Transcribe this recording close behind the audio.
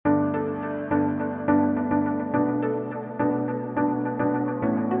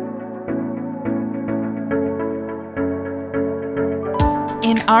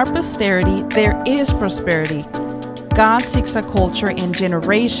our posterity, there is prosperity. God seeks a culture and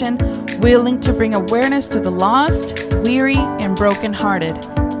generation willing to bring awareness to the lost, weary, and brokenhearted.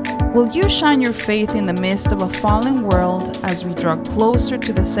 Will you shine your faith in the midst of a fallen world as we draw closer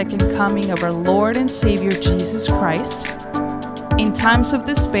to the second coming of our Lord and Savior Jesus Christ? In times of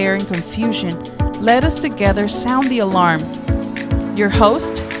despair and confusion, let us together sound the alarm. Your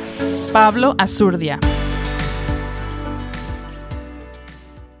host, Pablo Azurdia.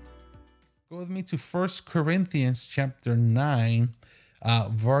 Go with me to 1 Corinthians chapter 9,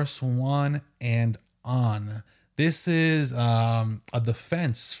 verse 1 and on. This is a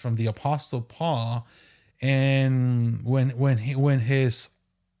defense from the Apostle Paul, and when his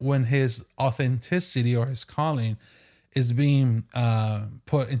authenticity or his calling is being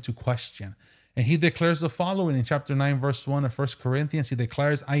put into question. And he declares the following in chapter 9, verse 1 of 1 Corinthians. He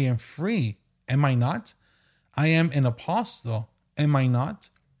declares, I am free, am I not? I am an apostle, am I not?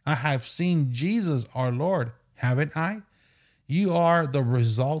 I have seen Jesus our Lord, haven't I? You are the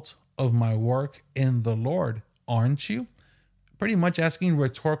result of my work in the Lord, aren't you? Pretty much asking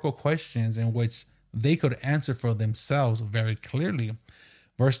rhetorical questions in which they could answer for themselves very clearly.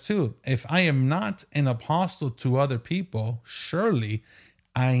 Verse 2, if I am not an apostle to other people, surely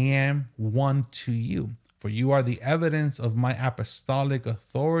I am one to you, for you are the evidence of my apostolic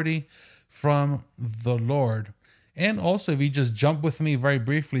authority from the Lord. And also, if you just jump with me very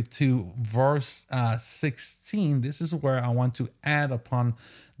briefly to verse 16, this is where I want to add upon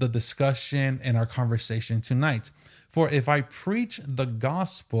the discussion and our conversation tonight. For if I preach the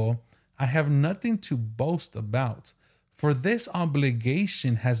gospel, I have nothing to boast about, for this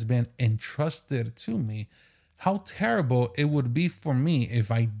obligation has been entrusted to me. How terrible it would be for me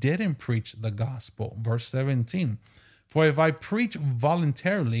if I didn't preach the gospel. Verse 17, for if I preach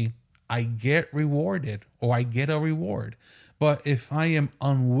voluntarily, I get rewarded, or I get a reward. But if I am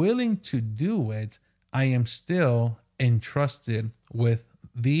unwilling to do it, I am still entrusted with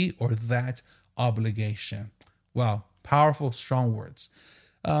the or that obligation. Wow, powerful, strong words.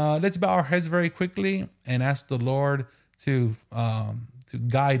 Let's bow our heads very quickly and ask the Lord to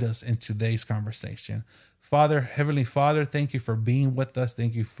guide us in today's conversation. Father, Heavenly Father, thank you for being with us.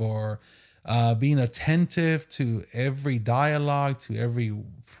 Thank you for being attentive to every dialogue, to every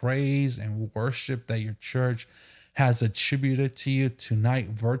praise and worship that your church has attributed to you tonight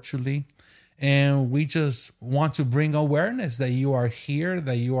virtually. And we just want to bring awareness that you are here,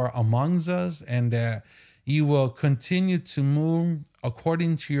 that you are amongst us, and that you will continue to move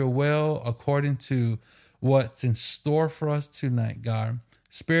according to your will, according to what's in store for us tonight, God.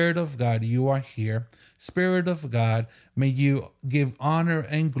 Spirit of God, you are here. Spirit of God, may you give honor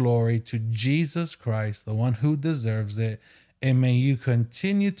and glory to Jesus Christ, the one who deserves it. And may you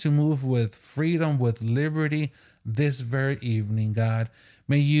continue to move with freedom, with liberty this very evening, God.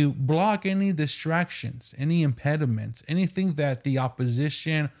 May you block any distractions, any impediments, anything that the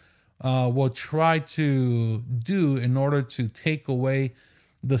opposition will try to do in order to take away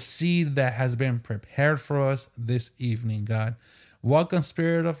the seed that has been prepared for us this evening, God. Welcome,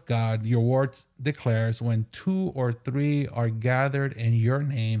 Spirit of God. Your word declares when 2 or 3 are gathered in your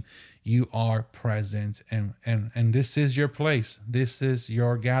name, you are present. And this is your place. This is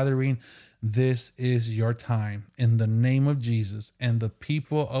your gathering. This is your time. In the name of Jesus, and the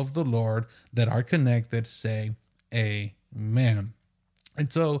people of the Lord that are connected say amen.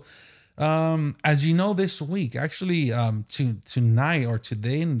 And so, as you know, this week, actually, tonight or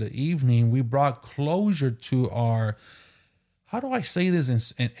today in the evening, we brought closure to our, how do I say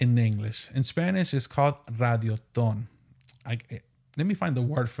this in English? In Spanish, it's called radioton. Let me find the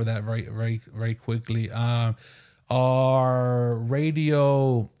word for that very, very, very quickly. Our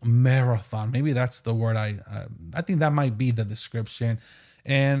radio marathon. Maybe that's the word. I think that might be the description.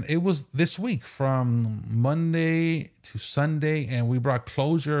 And it was this week from Monday to Sunday, and we brought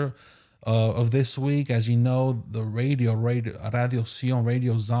closure of this week. As you know, the Radio Sion,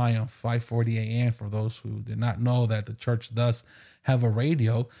 Radio Zion, 5:40 a.m. For those who did not know that the church does have a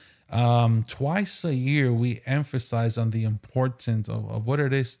radio. Twice a year, we emphasize on the importance of what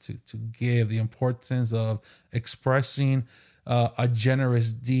it is to give, the importance of expressing a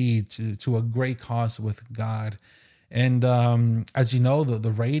generous deed to a great cause with God. And as you know,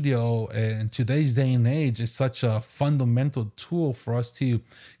 the radio in today's day and age is such a fundamental tool for us to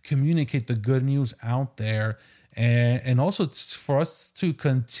communicate the good news out there, and also for us to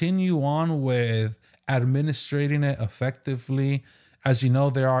continue on with administrating it effectively. As you know,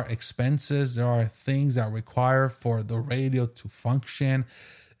 there are expenses, there are things that require for the radio to function.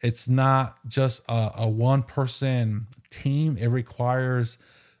 It's not just a one-person team. It requires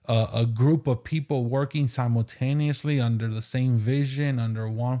a group of people working simultaneously under the same vision, under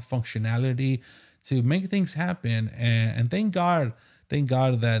one functionality to make things happen. And thank God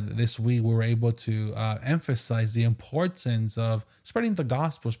that this week we were able to emphasize the importance of spreading the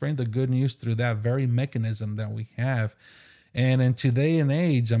gospel, spreading the good news through that very mechanism that we have. And in today and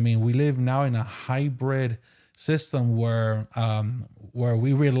age, I mean, we live now in a hybrid system where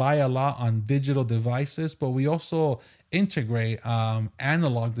we rely a lot on digital devices, but we also integrate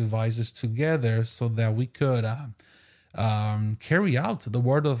analog devices together so that we could carry out the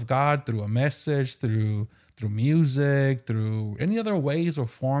word of God through a message, through music, through any other ways or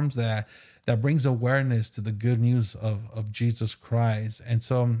forms that brings awareness to the good news of Jesus Christ. And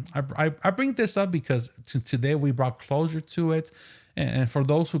so I bring this up because today we brought closure to it. And for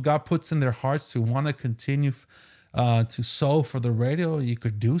those who God puts in their hearts to want to continue to sow for the radio, you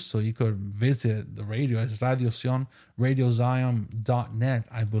could do so. You could visit the radio as radiozion.net,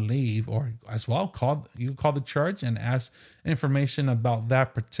 I believe, or as well you could call the church and ask information about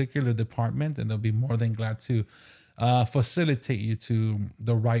that particular department, and they'll be more than glad to facilitate you to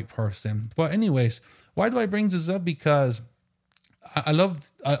the right person. But anyways, why do I bring this up? Because I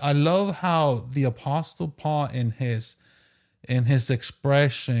love how the Apostle Paul in his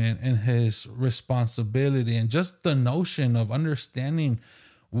expression and his responsibility and just the notion of understanding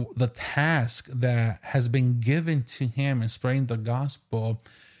the task that has been given to him in spreading the gospel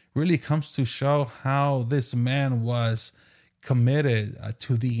really comes to show how this man was committed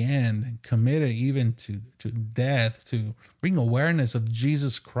to the end, committed even to death, to bring awareness of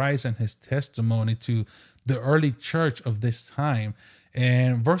Jesus Christ and his testimony to the early church of this time.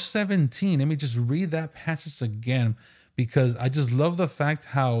 And verse 17, let me just read that passage again, because I just love the fact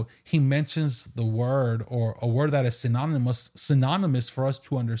how he mentions the word, or a word that is synonymous for us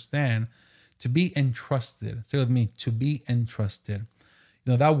to understand, to be entrusted. Say with me, to be entrusted.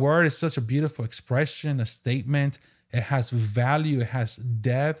 You know, that word is such a beautiful expression, a statement. It has value, it has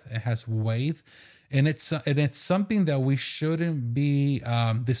depth, it has weight, and it's something that we shouldn't be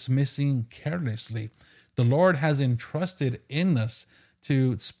dismissing carelessly. The Lord has entrusted in us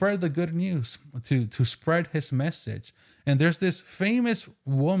to spread the good news, to spread his message. And there's this famous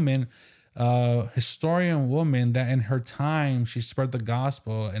woman, historian woman, that in her time she spread the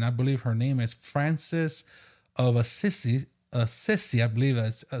gospel, and I believe her name is Frances of Assisi. Assisi, I believe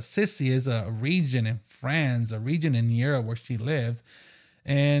Assisi is a region in France, a region in Europe where she lived.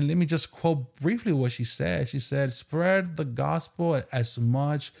 And let me just quote briefly what she said. She said, "Spread the gospel as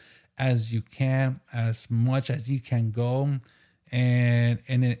much as you can, as much as you can go. And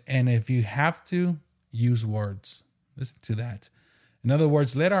if you have to, use words." Listen to that. In other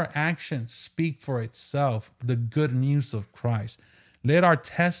words, let our actions speak for itself, the good news of Christ. Let our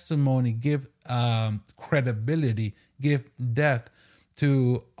testimony give credibility, give depth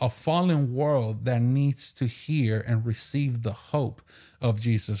to a fallen world that needs to hear and receive the hope of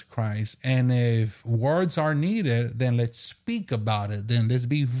Jesus Christ. And if words are needed, then let's speak about it. Then let's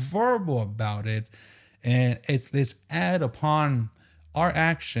be verbal about it. And let's add upon our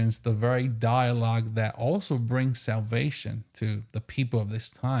actions the very dialogue that also brings salvation to the people of this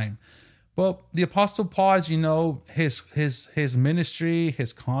time. But the Apostle Paul, as you know, his ministry,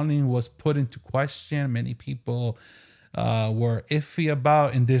 his calling was put into question. Many people were iffy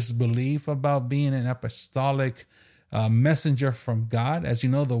about and disbelief about being an apostolic messenger from God. As you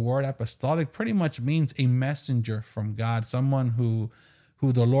know, the word apostolic pretty much means a messenger from God, someone who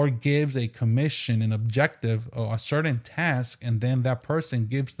the Lord gives a commission, an objective, or a certain task, and then that person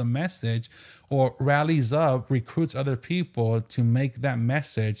gives the message or rallies up, recruits other people to make that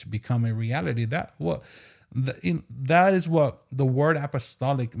message become a reality. That is what the word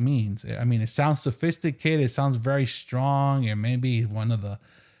apostolic means. I mean, it sounds sophisticated, it sounds very strong, and maybe one of the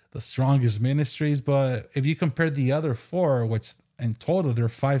strongest ministries. But if you compare the other four, which in total there are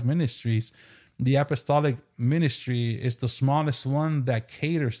 5 ministries, the apostolic ministry is the smallest one that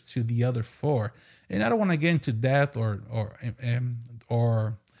caters to the other 4. And I don't want to get into depth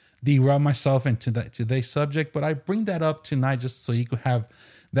or derail myself into today's subject, but I bring that up tonight just so you could have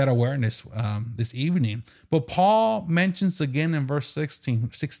that awareness this evening. But Paul mentions again in verse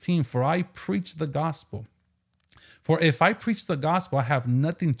 16, "For I preach the gospel. For if I preach the gospel, I have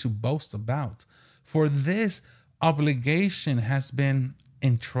nothing to boast about. For this obligation has been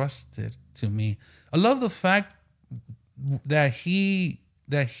entrusted to me." I love the fact that he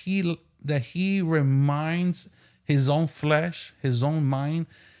reminds his own flesh, his own mind,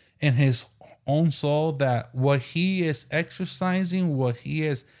 and his own soul that what he is exercising, what he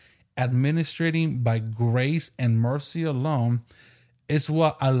is administrating by grace and mercy alone, is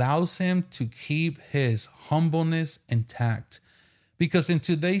what allows him to keep his humbleness intact. Because in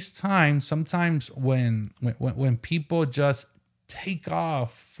today's time, sometimes when people just take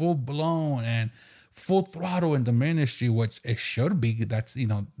off full blown and full throttle in the ministry, which it should be, that's,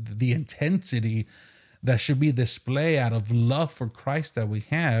 the intensity that should be displayed out of love for Christ that we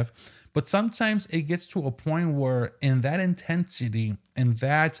have. But sometimes it gets to a point where in that intensity, in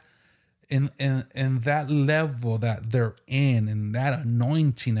that level that they're in that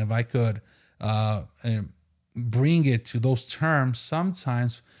anointing, if I could bring it to those terms,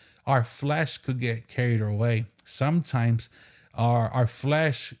 sometimes our flesh could get carried away. Sometimes our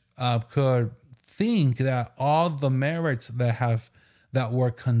flesh could think that all the merits that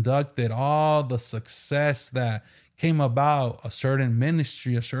were conducted, all the success that came about a certain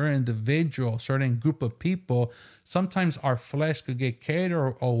ministry, a certain individual, a certain group of people, sometimes our flesh could get carried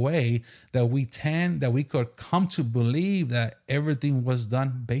away, that we could come to believe that everything was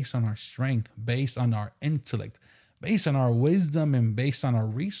done based on our strength, based on our intellect, based on our wisdom, and based on our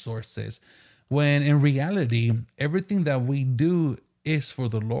resources. When in reality, everything that we do is for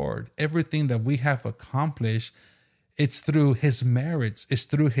the Lord. Everything that we have accomplished, it's through His merits, it's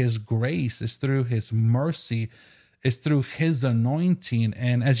through His grace, it's through His mercy, it's through His anointing.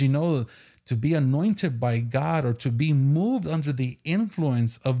 And as you know, to be anointed by God, or to be moved under the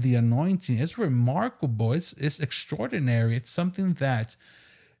influence of the anointing, is remarkable. It's extraordinary. It's something that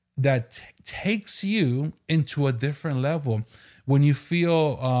takes you into a different level. When you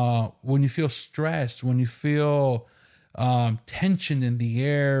feel stressed, when you feel tension in the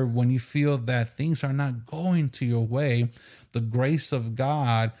air, when you feel that things are not going to your way, the grace of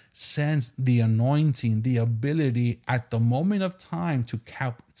God sends the anointing, the ability at the moment of time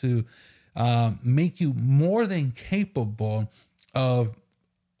to make you more than capable of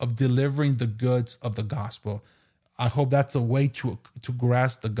delivering the goods of the gospel. I hope that's a way to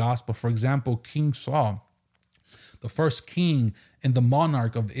grasp the gospel. For example, King Saul, the first king and the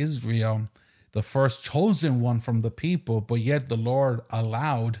monarch of Israel, the first chosen one from the people, but yet the Lord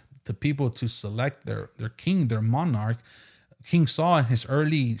allowed the people to select their king, their monarch. King Saul, in his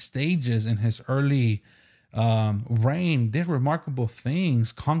early stages, in his early reign, did remarkable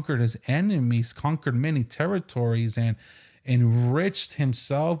things, conquered his enemies, conquered many territories, and enriched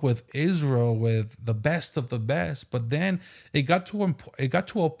himself with Israel, with the best of the best. But then it got to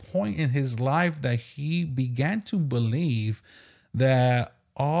a point in his life that he began to believe that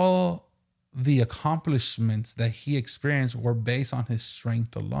all the accomplishments that he experienced were based on his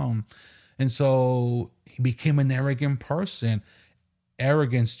strength alone. And so he became an arrogant person.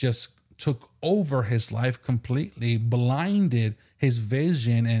 Arrogance just took over his life completely, blinded his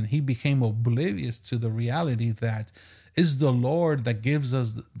vision, and he became oblivious to the reality that is the Lord that gives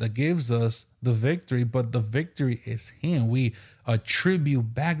us the victory, but the victory is Him. We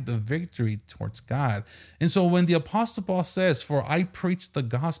attribute back the victory towards God. And so when the Apostle Paul says, "For I preach the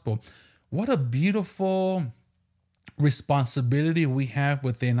gospel," what a beautiful responsibility we have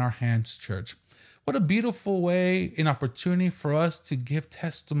within our hands, church. What a beautiful way, an opportunity for us to give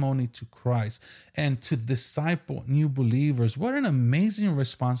testimony to Christ and to disciple new believers. What an amazing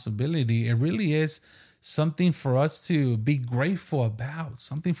responsibility. It really is something for us to be grateful about,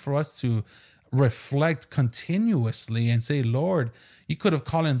 something for us to reflect continuously and say, Lord, you could have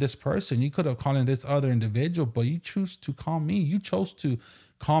called in this person, you could have called in this other individual, but you choose to call me. You chose to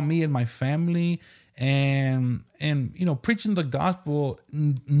call me and my family. And preaching the gospel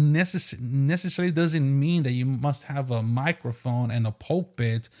necessarily doesn't mean that you must have a microphone and a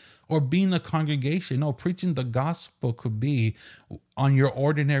pulpit or be in a congregation. No, preaching the gospel could be on your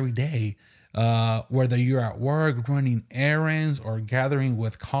ordinary day, whether you're at work, running errands, or gathering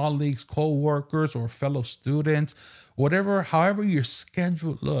with colleagues, co-workers, or fellow students, however your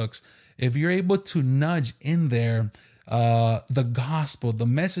schedule looks. If you're able to nudge in there the gospel, the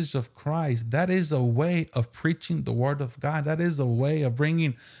message of Christ, that is a way of preaching the word of God. That is a way of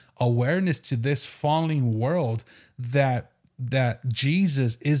bringing awareness to this falling world that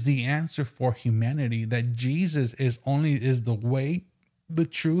Jesus is the answer for humanity, that Jesus is the way, the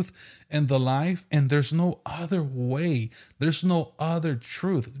truth, and the life, and there's no other way. There's no other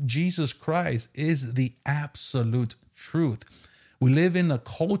truth. Jesus Christ is the absolute truth. We live in a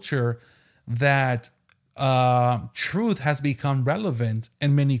culture that truth has become relevant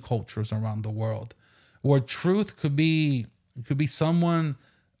in many cultures around the world, where truth could be someone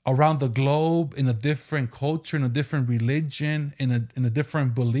around the globe in a different culture, in a different religion, in a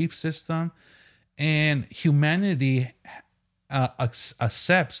different belief system, and humanity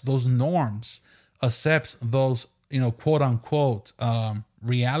accepts those norms, accepts those quote unquote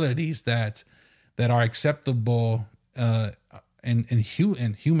realities that are acceptable in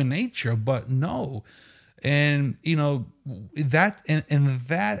human nature. But no. And that and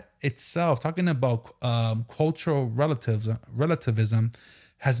that itself, talking about cultural relativism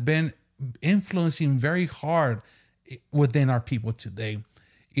has been influencing very hard within our people today.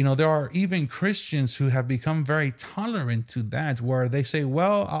 There are even Christians who have become very tolerant to that, where they say,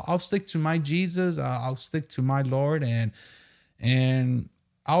 well, I'll stick to my Jesus, I'll stick to my Lord, and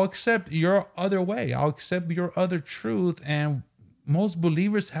I'll accept your other way, I'll accept your other truth. And most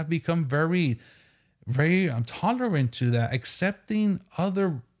believers have become very, very tolerant to that, accepting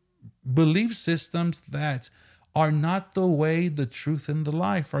other belief systems that are not the way, the truth, and the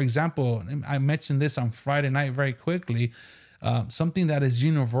life. For example, I mentioned this on Friday night very quickly. Something that is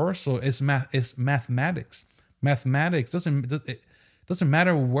universal is mathematics. Mathematics doesn't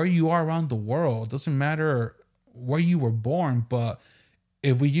matter where you are around the world, doesn't matter where you were born, but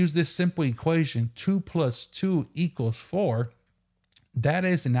if we use this simple equation, 2 + 2 = 4, that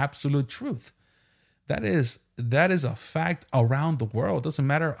is an absolute truth. That is a fact around the world. Doesn't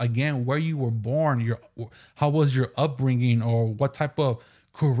matter, again, where you were born, how was your upbringing, or what type of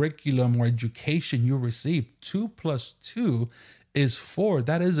curriculum or education you received. 2 + 2 is 4.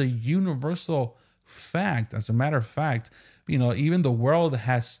 That is a universal fact. As a matter of fact, even the world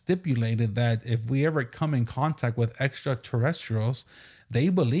has stipulated that if we ever come in contact with extraterrestrials, they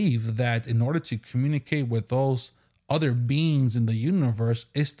believe that in order to communicate with those other beings in the universe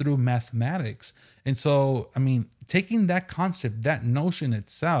is through mathematics. And so, taking that concept, that notion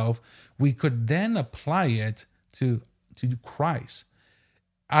itself, we could then apply it to Christ.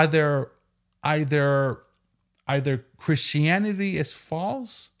 Either Christianity is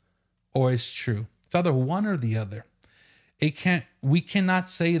false or is true. It's either one or the other. We cannot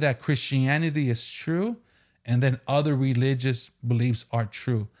say that Christianity is true and then other religious beliefs are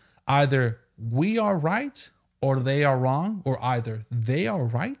true. Either we are right or they are wrong, or either they are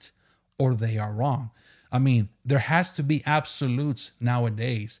right or they are wrong. There has to be absolutes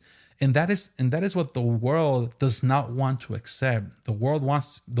nowadays. And that is what the world does not want to accept. The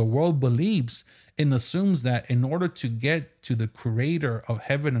world believes and assumes that in order to get to the creator of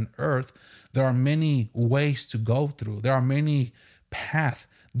heaven and earth, there are many ways to go through. There are many paths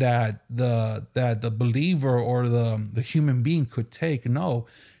that the believer or the human being could take. No,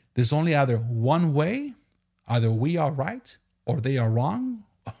 there's only either one way. Either we are right or they are wrong,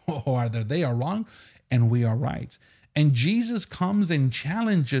 or either they are wrong and we are right. And Jesus comes and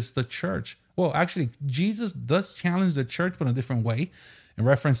challenges the church. Well, actually, Jesus does challenge the church, but in a different way, in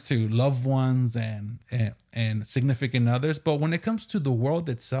reference to loved ones and significant others. But when it comes to the world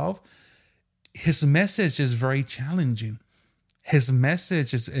itself, his message is very challenging. His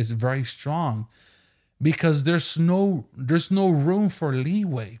message is very strong, because there's no room for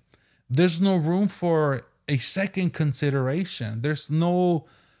leeway. There's no room for a second consideration. There's no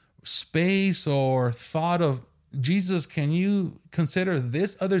space or thought of, Jesus, can you consider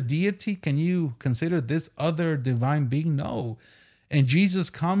this other deity? Can you consider this other divine being? No. And Jesus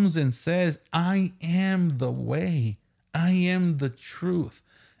comes and says, I am the way, I am the truth,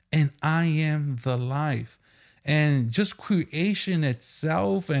 and I am the life. And just creation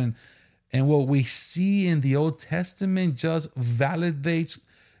itself and what we see in the Old Testament just validates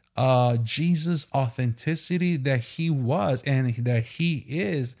Jesus' authenticity, that he was and that he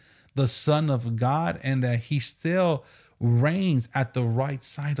is the Son of God, and that he still reigns at the right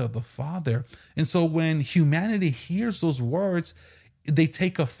side of the Father. And so when humanity hears those words, they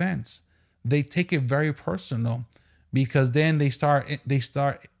take offense. They take it very personal, because then they start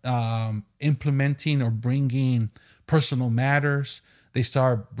implementing or bringing personal matters. They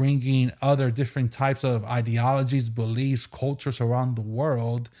start bringing other different types of ideologies, beliefs, cultures around the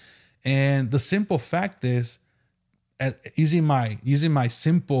world. And the simple fact is, using my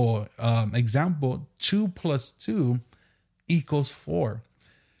simple example, 2 + 2 = 4.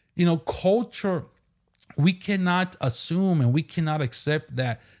 Culture, we cannot assume and we cannot accept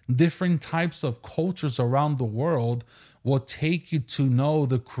that different types of cultures around the world will take you to know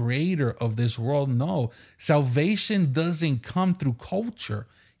the creator of this world. No, salvation doesn't come through culture.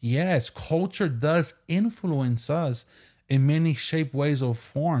 Yes, culture does influence us in many shape, ways, or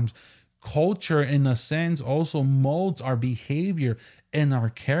forms. Culture, in a sense, also molds our behavior and our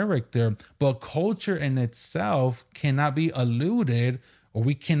character, but culture in itself cannot be eluded, or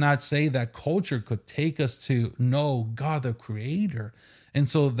we cannot say that culture could take us to know God the Creator. And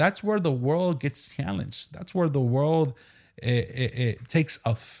so that's where the world gets challenged. That's where the world it takes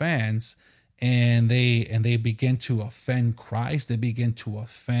offense, and they begin to offend Christ. They begin to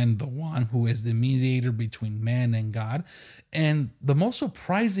offend the one who is the mediator between man and God. And the most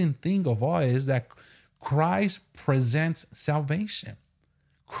surprising thing of all is that Christ presents salvation.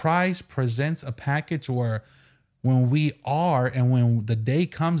 Christ presents a package where when we are, and when the day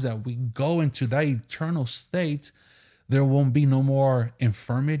comes that we go into that eternal state, there won't be no more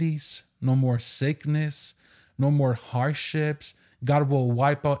infirmities, no more sickness, no more hardships. God will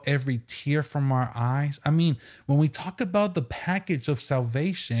wipe out every tear from our eyes. I mean, when we talk about the package of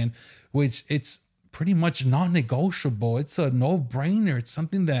salvation, which it's pretty much non-negotiable, it's a no-brainer. It's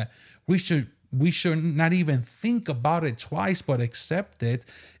something that we should not even think about it twice, but accept it.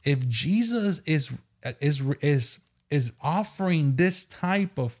 If Jesus is offering this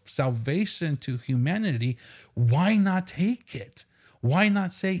type of salvation to humanity, why not take it? Why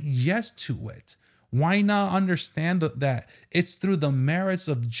not say yes to it? Why not understand that it's through the merits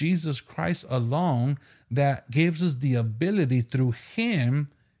of Jesus Christ alone that gives us the ability through him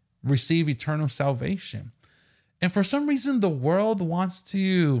receive eternal salvation? And for some reason, the world wants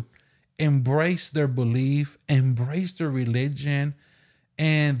to embrace their belief, embrace their religion,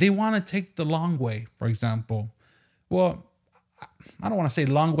 and they want to take the long way, for example. Well, I don't want to say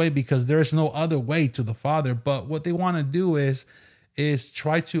long way because there is no other way to the Father, but what they want to do is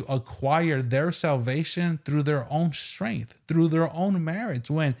try to acquire their salvation through their own strength, through their own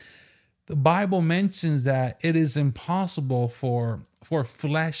merits, when the Bible mentions that it is impossible for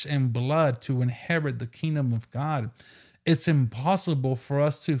flesh and blood to inherit the kingdom of God. It's impossible for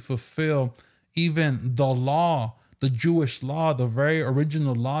us to fulfill even the law, the Jewish law, the very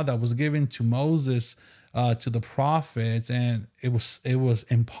original law that was given to Moses, to the prophets, and it was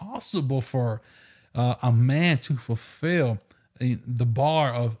impossible for a man to fulfill the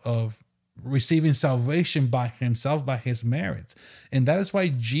bar of receiving salvation by himself, by his merits. And that is why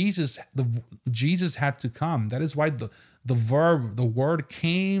Jesus had to come. That is why the word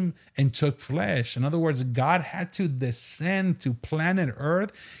came and took flesh. In other words, God had to descend to planet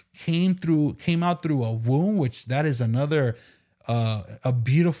Earth, came out through a womb, which that is another a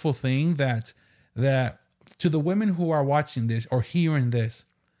beautiful thing that to the women who are watching this or hearing this,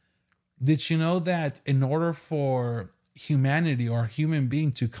 did you know that in order for humanity or a human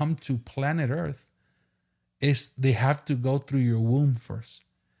being to come to planet Earth, they have to go through your womb first?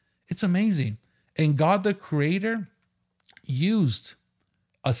 It's amazing. And God the Creator used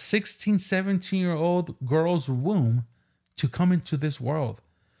a 16, 17-year-old girl's womb to come into this world.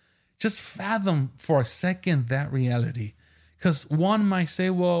 Just fathom for a second that reality. Because one might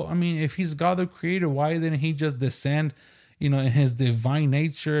say, well, I mean, if he's God the Creator, why didn't he just descend, in his divine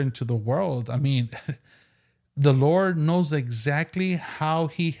nature into the world? I mean, the Lord knows exactly how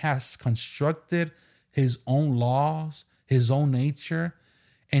he has constructed his own laws, his own nature,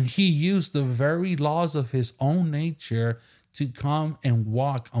 and he used the very laws of his own nature to come and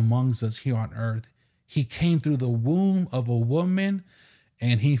walk amongst us here on earth. He came through the womb of a woman,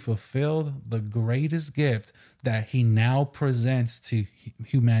 and he fulfilled the greatest gift that he now presents to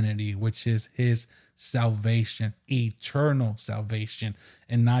humanity, which is his salvation, eternal salvation,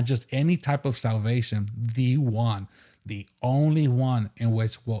 and not just any type of salvation, the only one in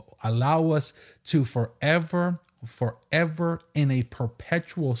which will allow us to forever in a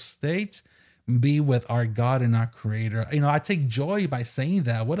perpetual state be with our God and our Creator. I take joy by saying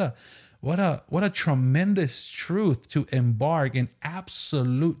that. What a tremendous truth to embark in,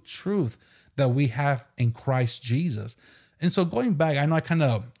 absolute truth that we have in Christ Jesus. And so going back, I know I kind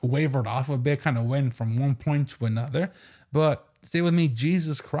of wavered off a bit, kind of went from one point to another, but stay with me.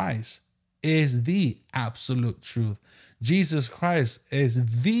 Jesus Christ is the absolute truth. Jesus Christ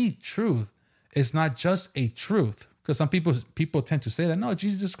is the truth. It's not just a truth, because some people tend to say that, no,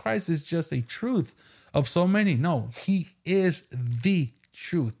 Jesus Christ is just a truth of so many. No, he is the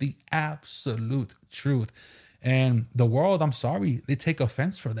truth, the absolute truth. And the world, I'm sorry, they take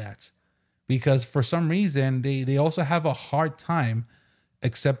offense for that, because for some reason they also have a hard time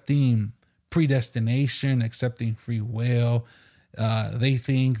accepting predestination, accepting free will. They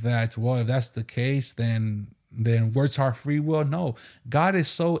think that, well, if that's the case, then where's our free will? No, God is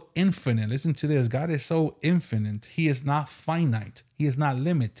so infinite. Listen to this. God is so infinite. He is not finite. He is not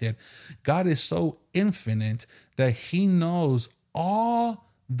limited. God is so infinite that he knows all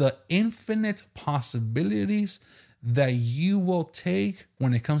the infinite possibilities that you will take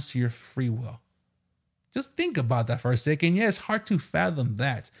when it comes to your free will. Just think about that for a second. Yeah, it's hard to fathom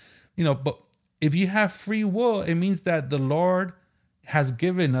that, but if you have free will, it means that the Lord has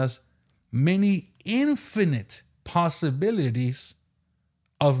given us many infinite possibilities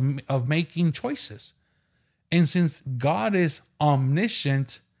of making choices. And since God is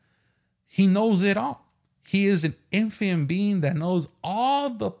omniscient, he knows it all. He is an infinite being that knows all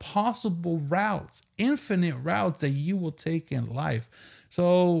the possible routes, infinite routes that you will take in life.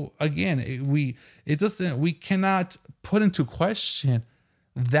 So again, we cannot put into question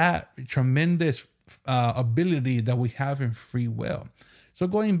that tremendous ability that we have in free will. So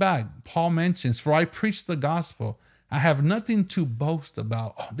going back, Paul mentions, "For I preach the gospel. I have nothing to boast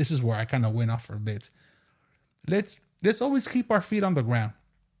about." Oh, this is where I kind of went off for a bit. Let's always keep our feet on the ground,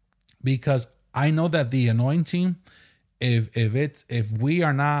 because I know that the anointing, if we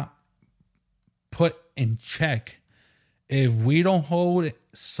are not put in check, if we don't hold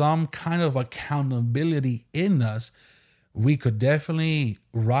some kind of accountability in us, we could definitely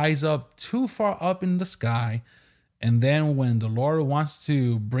rise up too far up in the sky. And then when the Lord wants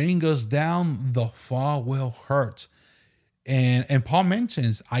to bring us down, the fall will hurt. And Paul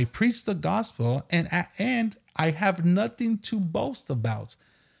mentions, "I preach the gospel and I have nothing to boast about."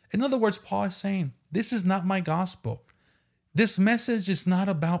 In other words, Paul is saying, this is not my gospel. This message is not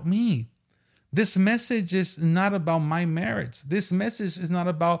about me. This message is not about my merits. This message is not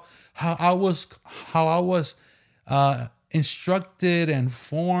about how I was instructed and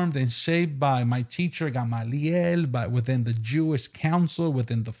formed and shaped by my teacher Gamaliel, by within the Jewish council,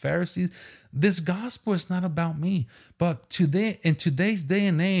 within the Pharisees. This gospel is not about me. But today, in today's day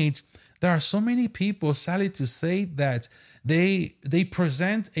and age, there are so many people, sadly to say, that they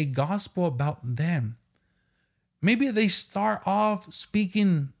present a gospel about them. Maybe they start off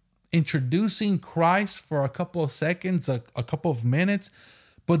introducing Christ for a couple of seconds, a couple of minutes,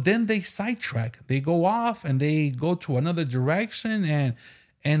 but then they sidetrack. They go off and they go to another direction,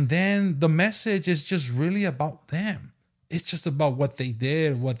 and then the message is just really about them. It's just about what they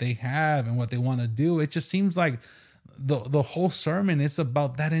did, what they have, and what they want to do. It just seems like the whole sermon is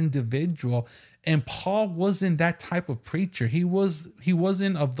about that individual. And Paul wasn't that type of preacher. He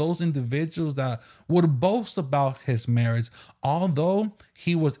wasn't of those individuals that would boast about his merits, although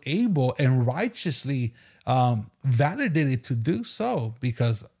he was able and righteously validated to do so.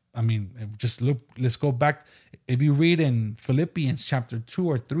 Because, I mean, let's go back. If you read in Philippians chapter 2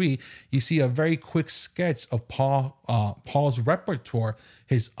 or 3, you see a very quick sketch of Paul's repertoire,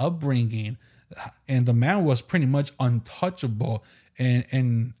 his upbringing. And the man was pretty much untouchable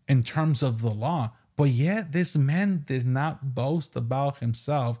in terms of the law. But yet this man did not boast about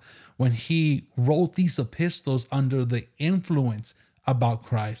himself when he wrote these epistles under the influence about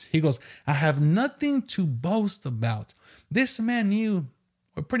Christ. He goes, "I have nothing to boast about." This man knew,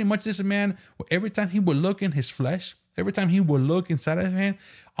 or pretty much this man, every time he would look in his flesh, every time he would look inside of him,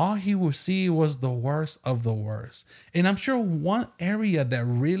 all he would see was the worst of the worst. And I'm sure one area that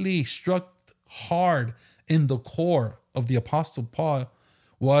really struck hard in the core of the Apostle Paul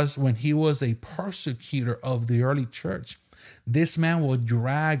was when he was a persecutor of the early church. This man would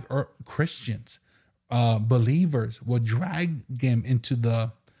drag Christians, believers, would drag them into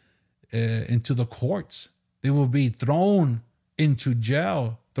the courts. They will be thrown into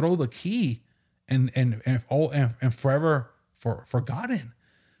jail, throw the key, and forever forgotten.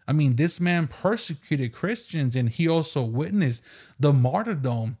 I mean, this man persecuted Christians, and he also witnessed the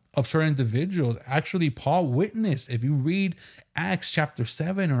martyrdom of certain individuals. Actually, Paul witnessed, if you read Acts chapter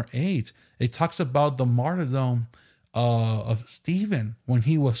 7 or 8, it talks about the martyrdom of Stephen when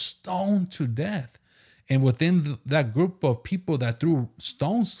he was stoned to death. And within that group of people that threw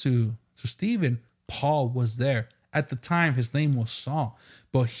stones to Stephen, Paul was there. At the time, his name was Saul,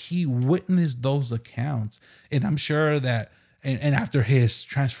 but he witnessed those accounts. And I'm sure that, and after his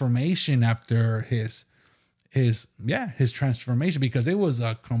transformation, after his transformation, because it was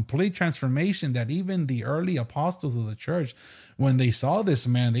a complete transformation, that even the early apostles of the church, when they saw this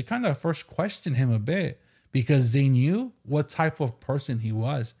man, they kind of first questioned him a bit, because they knew what type of person he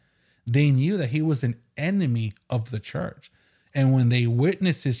was. They knew that he was an enemy of the church. And when they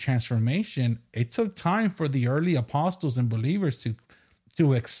witnessed his transformation, it took time for the early apostles and believers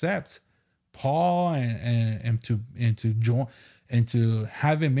to accept Paul and to join and to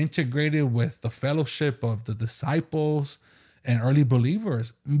have him integrated with the fellowship of the disciples and early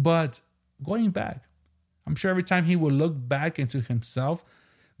believers. But going back, I'm sure every time he would look back into himself,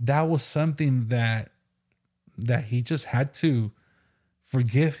 that was something that he just had to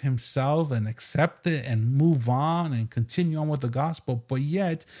forgive himself and accept it and move on and continue on with the gospel. But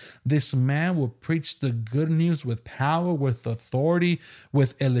yet this man would preach the good news with power, with authority,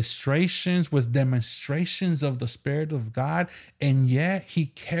 with illustrations, with demonstrations of the Spirit of God. And yet he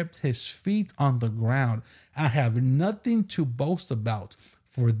kept his feet on the ground. "I have nothing to boast about,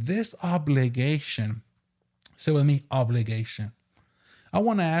 for this obligation." Say with me, obligation. I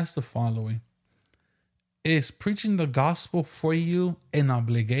want to ask the following. Is preaching the gospel for you an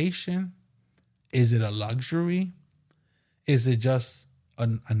obligation? Is it a luxury? Is it just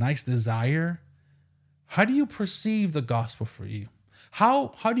a nice desire? How do you perceive the gospel for you?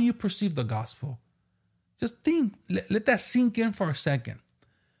 How do you perceive the gospel? Just think, let that sink in for a second.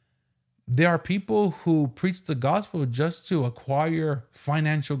 There are people who preach the gospel just to acquire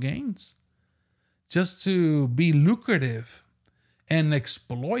financial gains, just to be lucrative and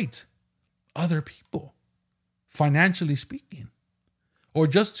exploit other people, financially speaking, or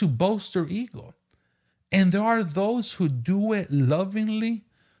just to boast their ego. And there are those who do it lovingly,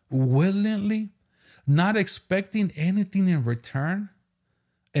 willingly, not expecting anything in return.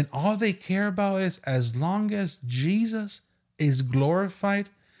 And all they care about is as long as Jesus is glorified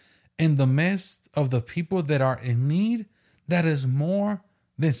in the midst of the people that are in need, that is more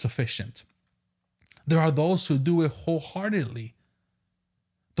than sufficient. There are those who do it wholeheartedly.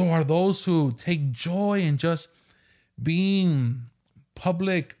 There are those who take joy in just being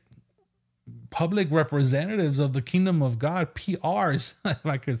public representatives of the kingdom of God, PRs, if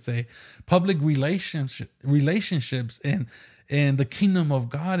I could say, public relationships in the kingdom of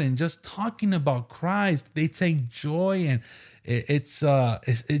God, and just talking about Christ. They take joy, and it's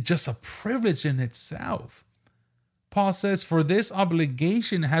just a privilege in itself. Paul says, "For this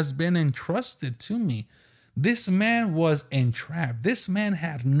obligation has been entrusted to me." This man was entrapped. This man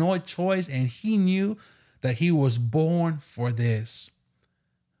had no choice, and he knew that he was born for this.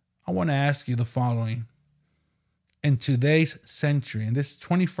 I want to ask you the following. In today's century, in this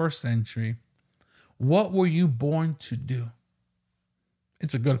 21st century, what were you born to do?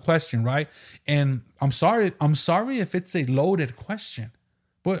 It's a good question, right? And I'm sorry if it's a loaded question,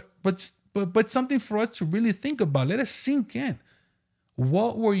 but something for us to really think about. Let it sink in.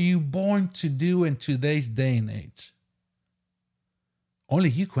 What were you born to do in today's day and age? Only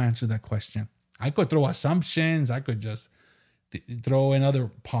you can answer that question. I could throw assumptions. I could just throw in other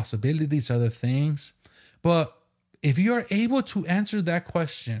possibilities, other things. But if you are able to answer that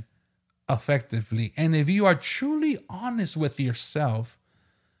question effectively, and if you are truly honest with yourself,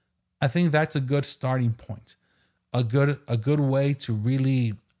 I think that's a good starting point, a good way to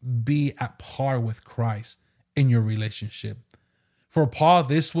really be at par with Christ in your relationship. For Paul,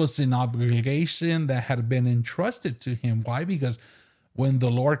 this was an obligation that had been entrusted to him. Why? Because when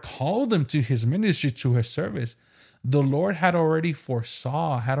the Lord called him to his ministry, to his service, the Lord had already foreseen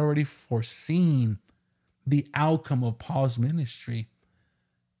the outcome of Paul's ministry.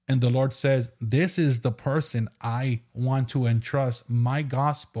 And the Lord says, this is the person I want to entrust my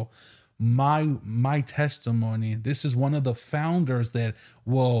gospel, my testimony. This is one of the founders that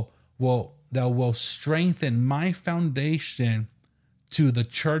will strengthen my foundation to the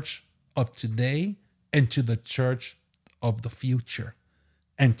church of today and to the church of the future.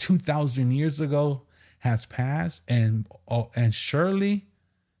 And 2,000 years ago has passed, and surely,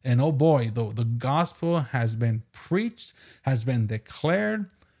 and oh boy, the gospel has been preached, has been declared.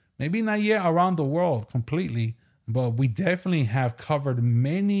 Maybe not yet around the world completely, but we definitely have covered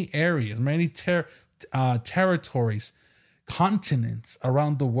many areas, many territories, continents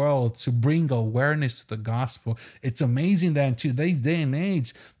around the world to bring awareness to the gospel. It's amazing that in today's day and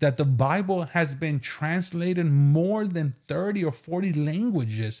age that the Bible has been translated more than 30 or 40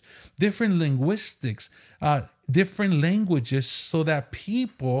 languages, different linguistics, different languages, so that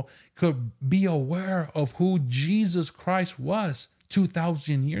people could be aware of who Jesus Christ was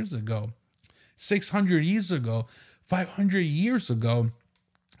 2,000 years ago, 600 years ago, 500 years ago.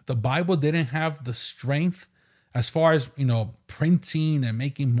 The Bible didn't have the strength as far as, printing and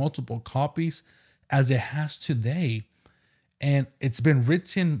making multiple copies as it has today. And it's been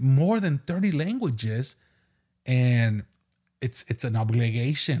written more than 30 languages. And it's an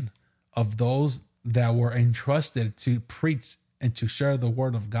obligation of those that were entrusted to preach and to share the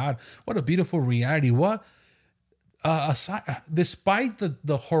word of God. What a beautiful reality. Despite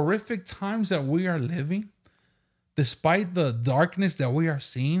the horrific times that we are living, despite the darkness that we are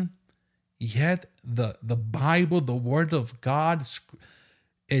seeing, yet the Bible, the word of God,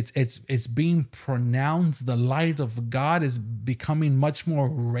 it's being pronounced. The light of God is becoming much more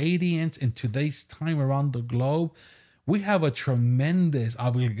radiant in today's time around the globe. We have a tremendous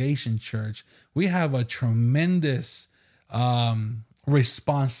obligation, church. We have a tremendous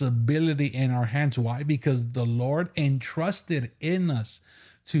responsibility in our hands. Why? Because the Lord entrusted in us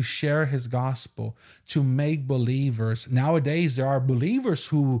to share his gospel, to make believers. Nowadays, there are believers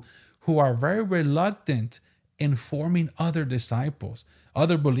who are very reluctant in forming other disciples.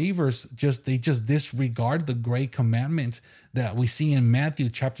 Other believers just disregard the great commandment that we see in Matthew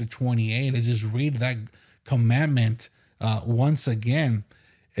chapter 28. Let's just read that commandment once again.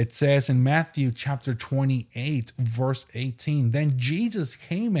 It says in Matthew chapter 28, verse 18, "Then Jesus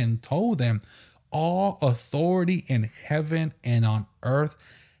came and told them, 'All authority in heaven and on earth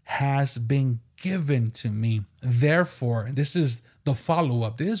has been given to me. Therefore,'" this is the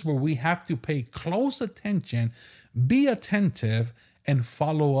follow-up. This is where we have to pay close attention, be attentive, and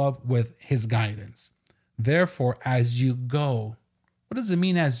follow up with his guidance. Therefore, as you go, what does it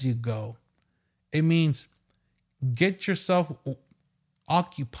mean as you go? It means get yourself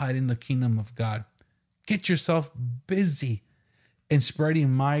occupied in the kingdom of God. Get yourself busy in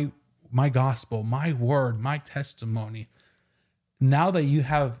spreading my gospel, my word, my testimony. Now that you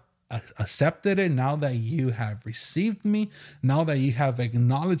have accepted it, now that you have received me, now that you have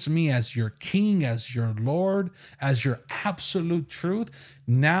acknowledged me as your King, as your Lord, as your absolute truth,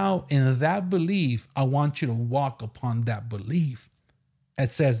 now in that belief, I want you to walk upon that belief. It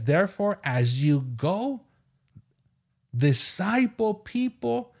says, therefore, as you go, disciple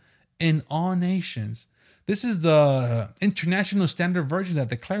people in all nations. This is the International Standard Version that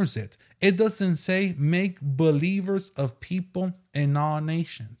declares it. It doesn't say make believers of people in all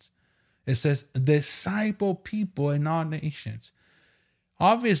nations. It says disciple people in all nations.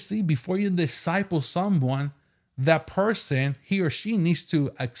 Obviously, before you disciple someone, that person, he or she, needs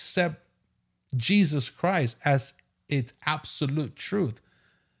to accept Jesus Christ as its absolute truth.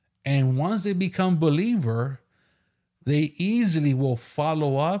 And once they become believer, they easily will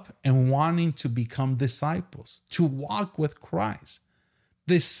follow up and wanting to become disciples, to walk with Christ.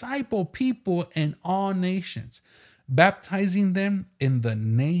 Disciple people in all nations, baptizing them in the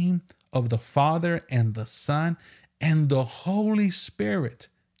name of the Father and the Son and the Holy Spirit,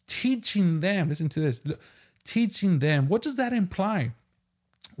 teaching them, listen to this, teaching them. What does that imply?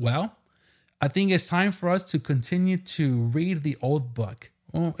 Well, I think it's time for us to continue to read the old book.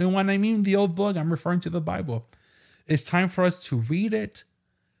 And when I mean the old book, I'm referring to the Bible. It's time for us to read it,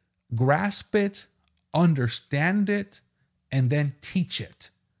 grasp it, understand it, and then teach it.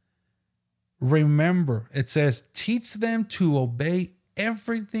 Remember, it says, teach them to obey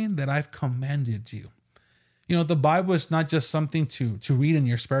everything that I've commanded you. You know, the Bible is not just something to read in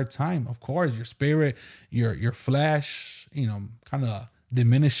your spare time. Of course, your spirit, your flesh, kind of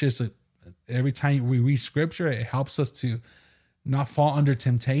diminishes every time we read scripture. It helps us to not fall under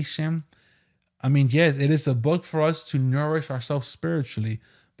temptation. I mean, yes, it is a book for us to nourish ourselves spiritually,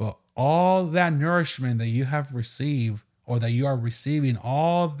 but all that nourishment that you have received or that you are receiving,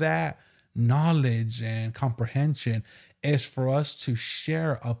 all that knowledge and comprehension is for us to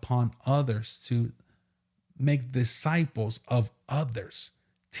share upon others, to make disciples of others,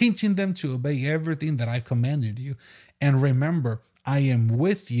 teaching them to obey everything that I commanded you. And remember, I am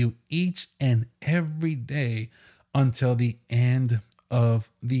with you each and every day until the end of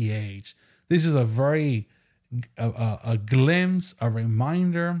the age. This is a very a glimpse, a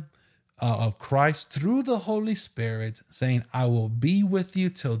reminder of Christ through the Holy Spirit saying, I will be with you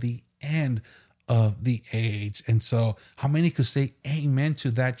till the end of the age. And so how many could say amen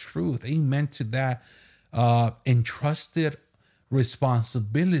to that truth? Amen to that entrusted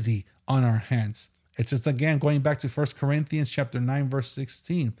responsibility on our hands. It's just, again, going back to 1 Corinthians chapter 9, verse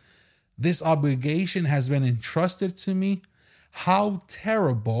 16. This obligation has been entrusted to me. How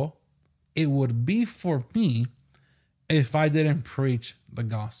terrible it would be for me if I didn't preach the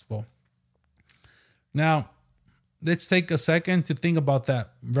gospel. Now, let's take a second to think about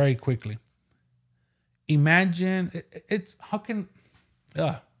that very quickly. Imagine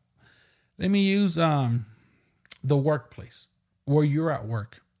let me use the workplace where you're at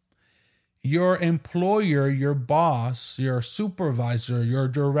work. Your employer, your boss, your supervisor, your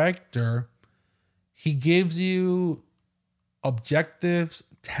director, he gives you objectives,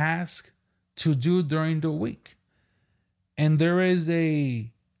 tasks to do during the week. And there is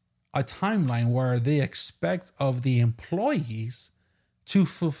a timeline where they expect of the employees to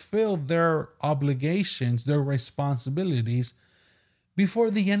fulfill their obligations, their responsibilities before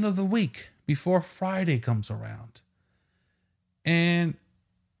the end of the week, before Friday comes around. And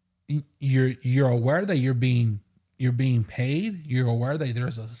you're aware that you're being paid. You're aware that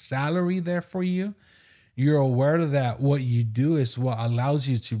there's a salary there for you. You're aware that what you do is what allows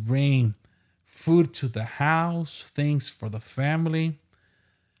you to bring food to the house, things for the family.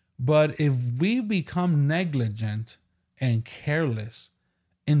 But if we become negligent and careless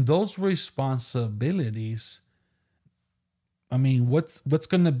in those responsibilities, I mean, what's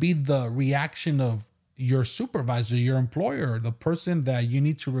going to be the reaction of your supervisor, your employer, the person that you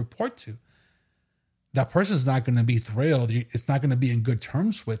need to report to? That person's not going to be thrilled. It's not going to be in good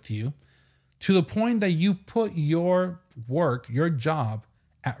terms with you, to the point that you put your work, your job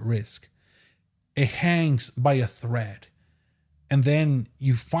at risk. It hangs by a thread. And then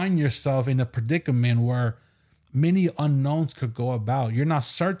you find yourself in a predicament where many unknowns could go about. You're not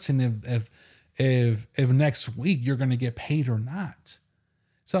certain if next week you're going to get paid or not.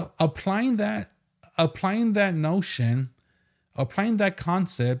 So applying that notion, applying that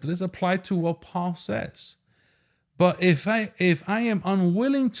concept, let's apply to what Paul says. But if I am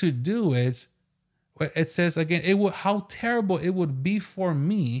unwilling to do it, it says again, it would, how terrible it would be for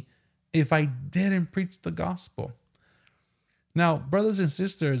me if I didn't preach the gospel. Now, brothers and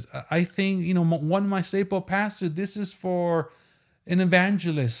sisters, I think, one of my staple pastors, this is for an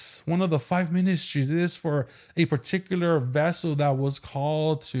evangelist, one of the 5 ministries. This is for a particular vessel that was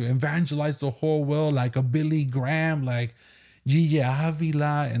called to evangelize the whole world, like a Billy Graham, like Gigi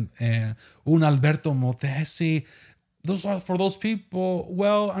Avila, and un Alberto Motesi. Those are for those people.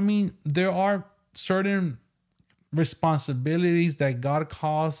 Well, I mean, there are certain responsibilities that God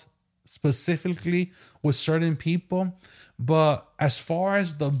calls specifically with certain people. But as far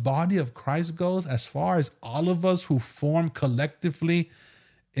as the body of Christ goes, as far as all of us who form collectively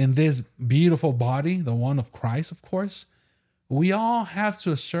in this beautiful body, the one of Christ, of course, we all have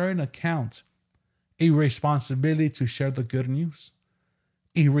to a certain account a responsibility to share the good news,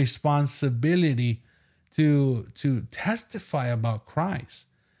 a responsibility to testify about Christ.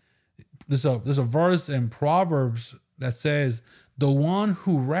 There's a verse in Proverbs that says, the one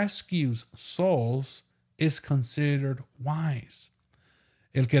who rescues souls is considered wise.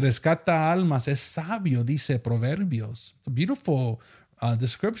 El que rescata almas es sabio, dice Proverbios. It's a beautiful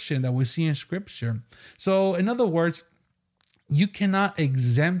description that we see in Scripture. So, in other words, you cannot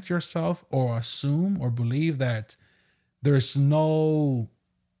exempt yourself or assume or believe that there's no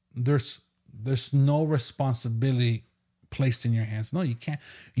responsibility placed in your hands. No, you can't.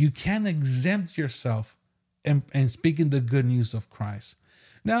 You can't exempt yourself and speaking the good news of Christ.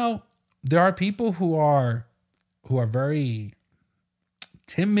 Now, there are people who are very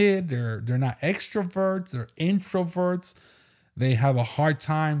timid. They're not extroverts. They're introverts. They have a hard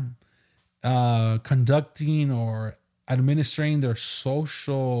time conducting or administering their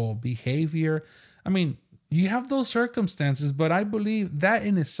social behavior. I mean, you have those circumstances, but I believe that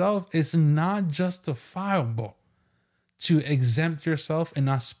in itself is not justifiable to exempt yourself and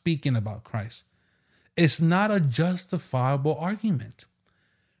not speaking about Christ. It's not a justifiable argument.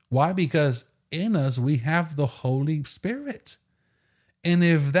 Why? Because in us, we have the Holy Spirit. And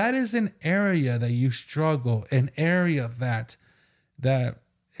if that is an area that you struggle, an area that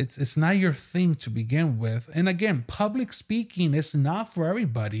it's not your thing to begin with. And again, public speaking is not for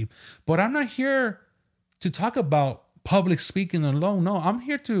everybody. But I'm not here to talk about public speaking alone. No, I'm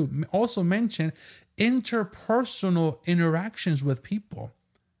here to also mention interpersonal interactions with people.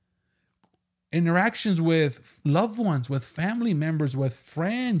 Interactions with loved ones, with family members, with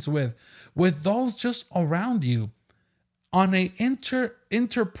friends, with those just around you. On a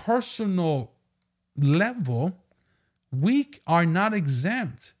interpersonal level, we are not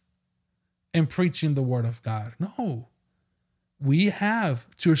exempt in preaching the word of God. No. We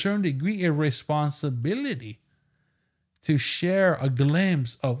have, to a certain degree, a responsibility to share a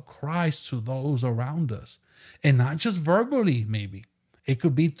glimpse of Christ to those around us. And not just verbally, maybe. It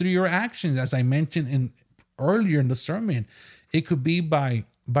could be through your actions, as I mentioned earlier in the sermon. It could be by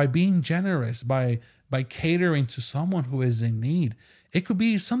being generous, by catering to someone who is in need. It could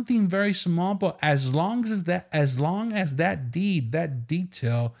be something very small, but as long as that deed, that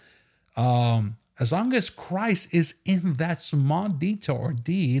detail, as long as Christ is in that small detail or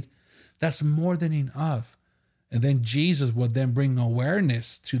deed, that's more than enough. And then Jesus would then bring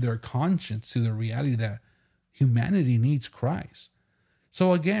awareness to their conscience, to the reality that humanity needs Christ.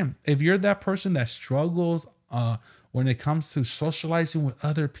 So again, if you're that person that struggles when it comes to socializing with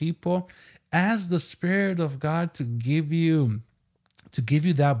other people, ask the Spirit of God to give you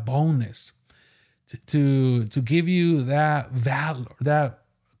that bonus, to give you that valor, that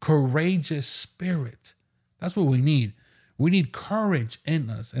courageous spirit. That's what we need. We need courage in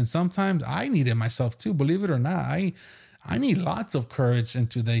us. And sometimes I need it myself too, believe it or not. I need lots of courage in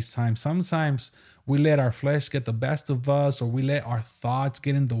today's time. Sometimes we let our flesh get the best of us, or we let our thoughts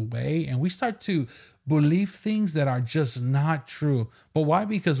get in the way, and we start to believe things that are just not true. But why?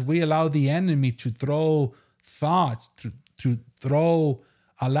 Because we allow the enemy to throw thoughts,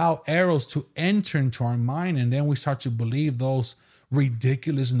 allow arrows to enter into our mind, and then we start to believe those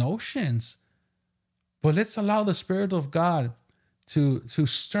ridiculous notions. But let's allow the Spirit of God to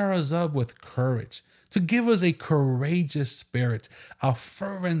stir us up with courage, to give us a courageous spirit, a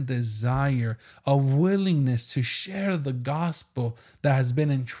fervent desire, a willingness to share the gospel that has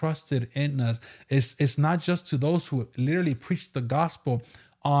been entrusted in us. It's not just to those who literally preach the gospel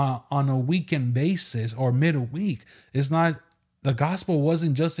on a weekend basis or midweek. It's not The gospel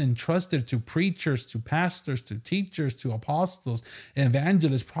wasn't just entrusted to preachers, to pastors, to teachers, to apostles,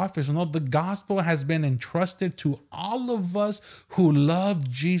 evangelists, prophets. No, the gospel has been entrusted to all of us who love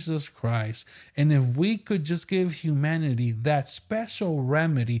Jesus Christ. And if we could just give humanity that special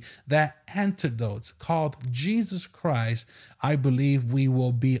remedy, that antidote called Jesus Christ, I believe we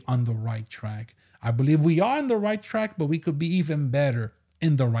will be on the right track. I believe we are on the right track, but we could be even better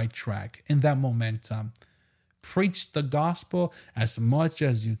in the right track, in that momentum. Preach the gospel as much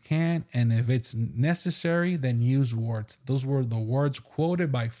as you can, and if it's necessary, then use words. Those were the words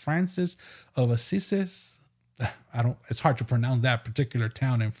quoted by Francis of Assisi. It's hard to pronounce that particular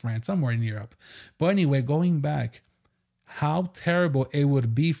town in France, somewhere in Europe. But anyway, going back, how terrible it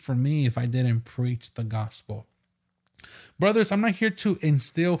would be for me if I didn't preach the gospel. Brothers, I'm not here to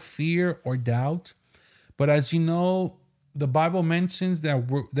instill fear or doubt, but as you know, the Bible mentions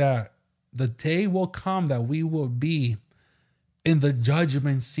that the day will come that we will be in the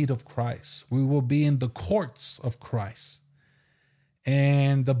judgment seat of Christ. We will be in the courts of Christ.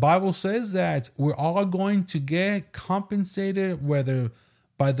 And the Bible says that we're all going to get compensated, whether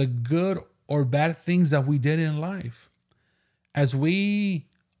by the good or bad things that we did in life. As we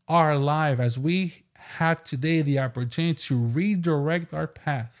are alive, as we have today the opportunity to redirect our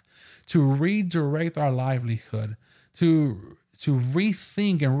path, to redirect our livelihood, to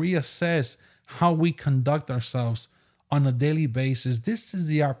rethink and reassess how we conduct ourselves on a daily basis. This is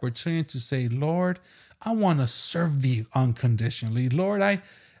the opportunity to say, Lord, I want to serve you unconditionally. Lord, I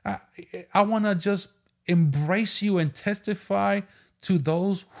want to just embrace you and testify to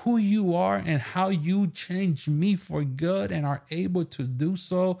those who you are and how you changed me for good and are able to do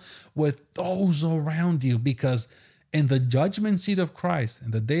so with those around you. Because in the judgment seat of Christ,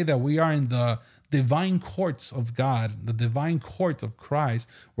 in the day that we are in the divine courts of God, the divine courts of Christ,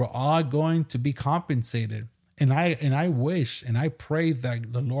 we're all going to be compensated. And I wish and I pray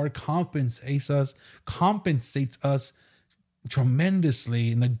that the Lord compensates us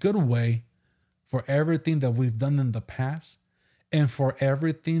tremendously in a good way for everything that we've done in the past and for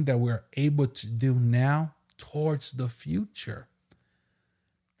everything that we're able to do now towards the future.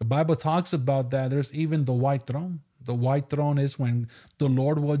 The Bible talks about that. There's even the white throne. The white throne is when the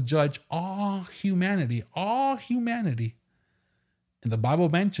Lord will judge all humanity, all humanity. And the Bible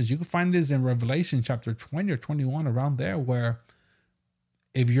mentions, you can find this in Revelation chapter 20 or 21, around there, where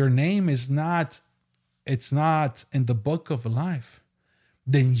if your name it's not in the book of life,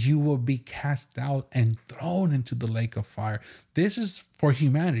 then you will be cast out and thrown into the lake of fire. This is for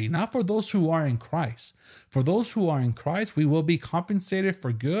humanity, not for those who are in Christ. For those who are in Christ, we will be compensated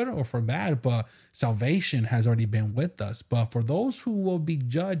for good or for bad, but salvation has already been with us. But for those who will be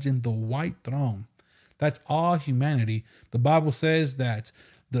judged in the white throne, that's all humanity. The Bible says that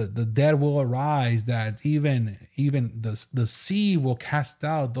the dead will arise, that even the sea will cast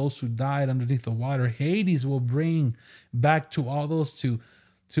out those who died underneath the water. Hades will bring back to all those to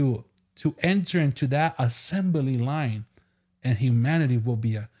enter into that assembly line, and humanity will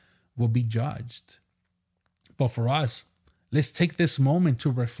be judged. But for us, let's take this moment to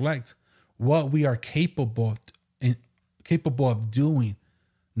reflect what we are capable of doing,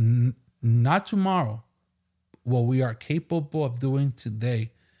 not tomorrow, what we are capable of doing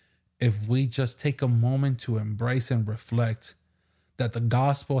today, if we just take a moment to embrace and reflect that the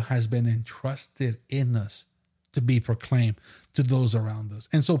gospel has been entrusted in us to be proclaimed to those around us.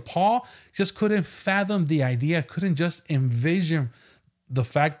 And so Paul just couldn't fathom the idea, couldn't just envision the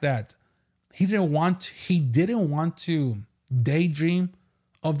fact that he didn't want to daydream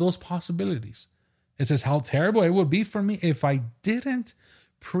of those possibilities. It says how terrible it would be for me if I didn't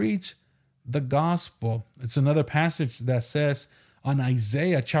preach the gospel. It's another passage that says on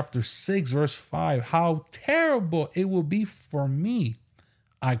Isaiah chapter 6, verse 5, how terrible it will be for me,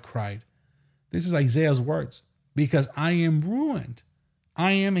 I cried. This is Isaiah's words. Because I am ruined.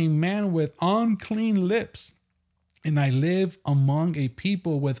 I am a man with unclean lips, and I live among a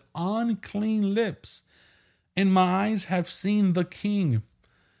people with unclean lips. And my eyes have seen the King,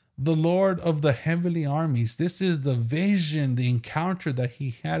 the Lord of the heavenly armies. This is the vision, the encounter that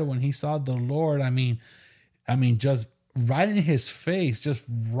he had when he saw the Lord. I mean, just right in his face, just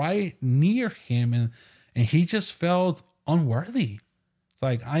right near him, and he just felt unworthy.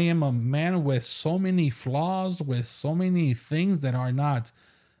 Like, I am a man with so many flaws, with so many things that are not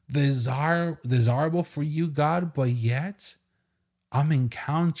desirable for you, God, but yet I'm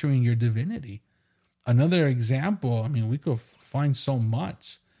encountering your divinity. Another example, we could find so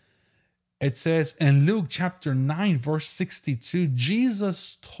much. It says in Luke chapter 9, verse 62,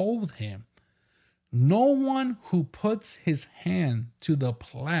 Jesus told him, no one who puts his hand to the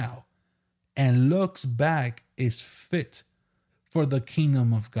plow and looks back is fit for the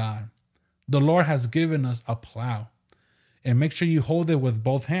kingdom of God. The Lord has given us a plow. And make sure you hold it with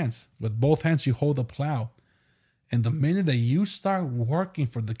both hands. With both hands, you hold the plow. And the minute that you start working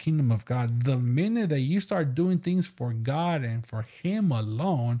for the kingdom of God, the minute that you start doing things for God and for Him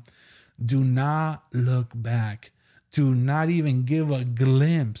alone, do not look back. Do not even give a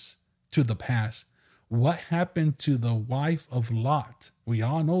glimpse to the past. What happened to the wife of Lot? We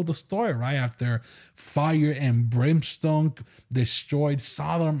all know the story, right? After fire and brimstone destroyed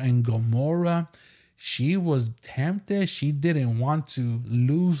Sodom and Gomorrah, she was tempted. She didn't want to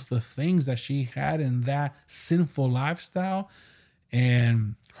lose the things that she had in that sinful lifestyle.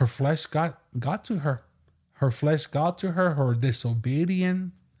 And her flesh got to her. Her flesh got to her. Her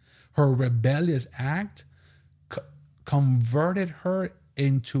disobedience, her rebellious act converted her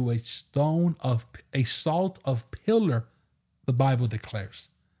into a salt of pillar, the Bible declares.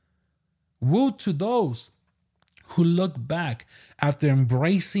 Woe to those who look back after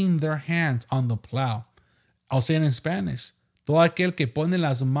embracing their hands on the plow. I'll say it in Spanish. Todo aquel que pone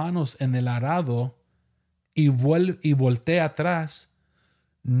las manos en el arado y voltea atrás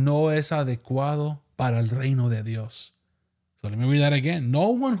no es adecuado para el reino de Dios. So let me read that again. No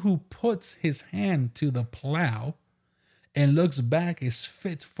one who puts his hand to the plow and looks back is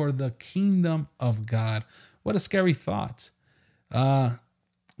fit for the kingdom of God. What a scary thought.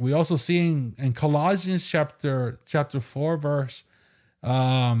 We also see in Colossians chapter 4, verse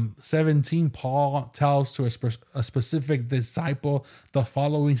 17, Paul tells to a specific disciple the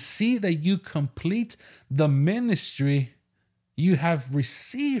following: see that you complete the ministry you have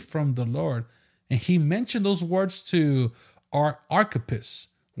received from the Lord. And he mentioned those words to Archippus,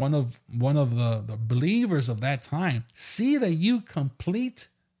 one of the believers of that time. See that you complete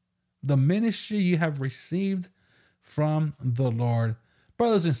the ministry you have received from the Lord.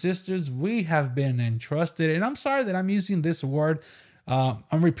 Brothers and sisters, we have been entrusted, and I'm sorry that I'm using this word. I'm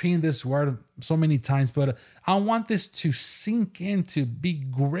repeating this word so many times, but I want this to sink in, to be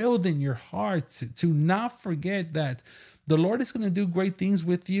grilled in your heart, to not forget that the Lord is going to do great things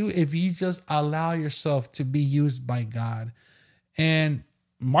with you if you just allow yourself to be used by God. And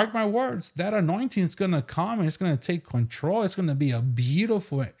mark my words, that anointing is going to come and it's going to take control. It's going to be a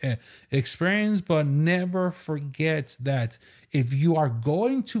beautiful experience, but never forget that if you are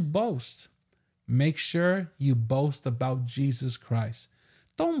going to boast, make sure you boast about Jesus Christ.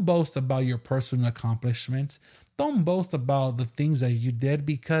 Don't boast about your personal accomplishments. Don't boast about the things that you did,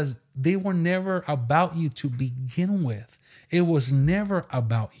 because they were never about you to begin with. It was never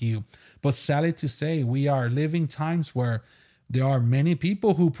about you. But sadly to say, we are living times where there are many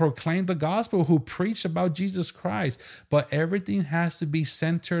people who proclaim the gospel, who preach about Jesus Christ, but everything has to be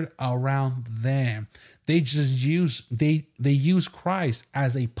centered around them. They just use Christ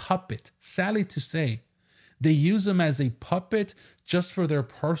as a puppet. Sadly to say, they use him as a puppet just for their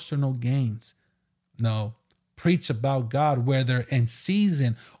personal gains. No. Preach about God, whether in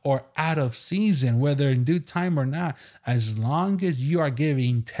season or out of season, whether in due time or not, as long as you are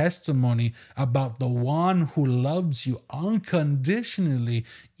giving testimony about the one who loves you unconditionally,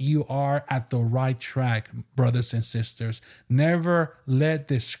 you are at the right track, brothers and sisters. Never let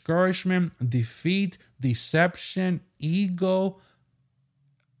discouragement, defeat, deception, ego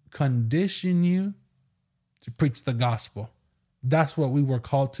condition you to preach the gospel. That's what we were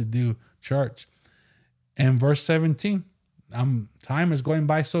called to do, church. And verse 17, time is going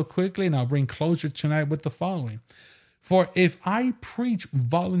by so quickly, and I'll bring closure tonight with the following. For if I preach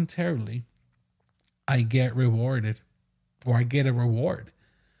voluntarily, I get rewarded, or I get a reward.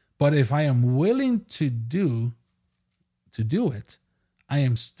 But if I am willing to do it, I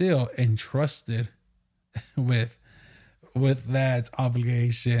am still entrusted with that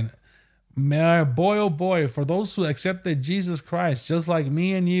obligation. Boy, oh boy, for those who accepted Jesus Christ, just like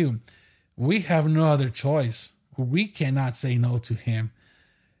me and you, we have no other choice. We cannot say no to him.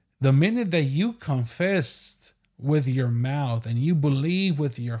 The minute that you confessed with your mouth and you believe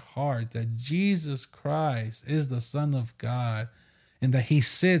with your heart that Jesus Christ is the Son of God and that he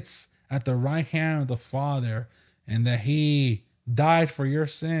sits at the right hand of the Father and that he died for your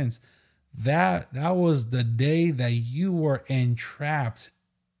sins, that was the day that you were entrapped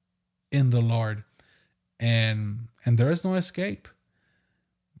in the Lord. And there is no escape.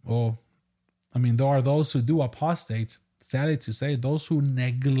 Well, I mean, there are those who do apostate, sadly to say, those who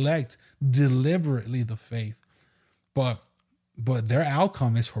neglect deliberately the faith. But their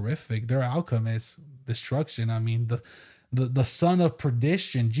outcome is horrific. Their outcome is destruction. I mean, the son of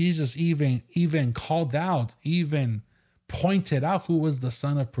perdition, Jesus even called out, even pointed out who was the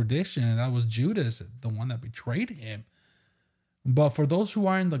son of perdition, and that was Judas, the one that betrayed him. But for those who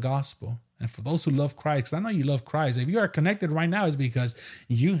are in the gospel And for those who love Christ, because I know you love Christ, if you are connected right now, it's because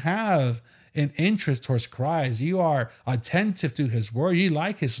you have an interest towards Christ. You are attentive to his word. You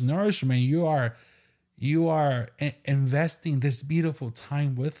like his nourishment. You are investing this beautiful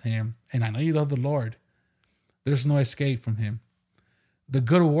time with him. And I know you love the Lord. There's no escape from him. The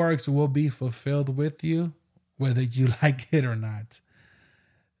good works will be fulfilled with you, whether you like it or not.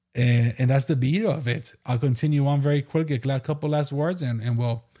 And that's the beauty of it. I'll continue on very quickly. A couple last words and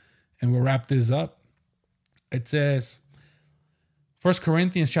we'll wrap this up. It says, 1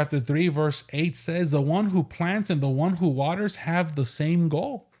 Corinthians chapter 3, verse 8 says, the one who plants and the one who waters have the same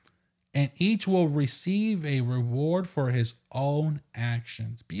goal, and each will receive a reward for his own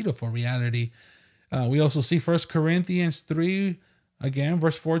actions. Beautiful reality. We also see 1 Corinthians 3, again,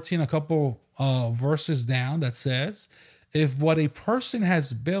 verse 14, a couple verses down, that says, if what a person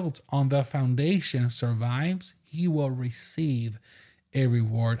has built on the foundation survives, he will receive a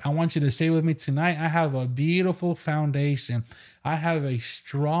reward. I want you to say with me tonight, I have a beautiful foundation. I have a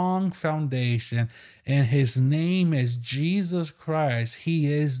strong foundation, and his name is Jesus Christ.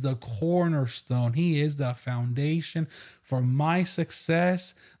 He is the cornerstone. He is the foundation for my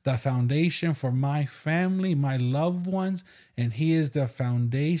success, the foundation for my family, my loved ones, and he is the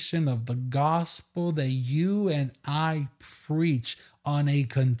foundation of the gospel that you and I preach on a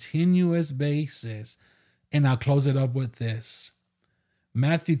continuous basis. And I'll close it up with this.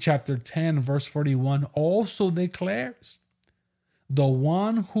 Matthew chapter 10, verse 41 also declares, the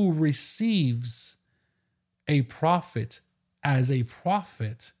one who receives a prophet as a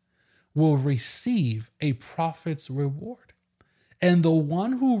prophet will receive a prophet's reward. And the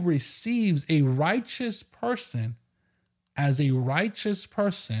one who receives a righteous person as a righteous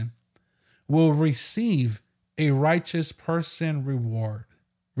person will receive a righteous person reward.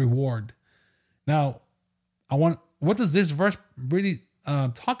 Now, what does this verse really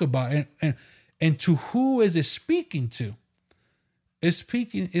talk about, and to who is it speaking to? It's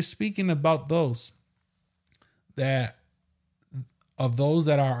speaking about those that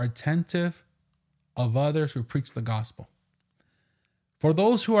are attentive of others who preach the gospel. For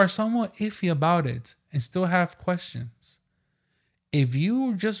those who are somewhat iffy about it and still have questions, if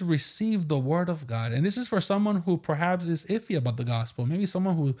you just receive the word of God, and this is for someone who perhaps is iffy about the gospel, maybe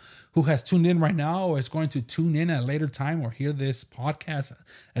someone who has tuned in right now or is going to tune in at a later time or hear this podcast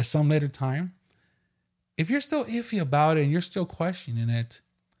at some later time. If you're still iffy about it and you're still questioning it,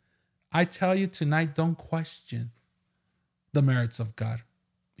 I tell you tonight, don't question the merits of God.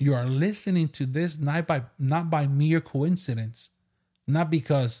 You are listening to this not by mere coincidence, not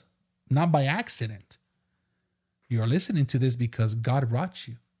by accident. You are listening to this because God brought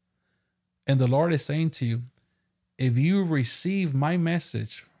you. And the Lord is saying to you, if you receive my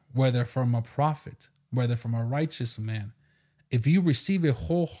message, whether from a prophet, whether from a righteous man, if you receive it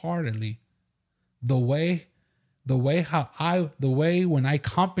wholeheartedly, the way when I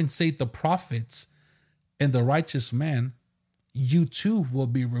compensate the prophets and the righteous man, you too will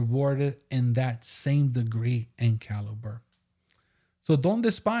be rewarded in that same degree and caliber. So don't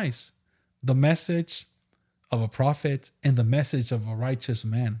despise the message of a prophet and the message of a righteous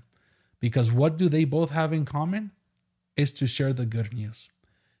man, because what do they both have in common? Is to share the good news.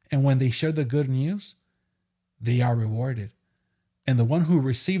 And when they share the good news, they are rewarded. And the one who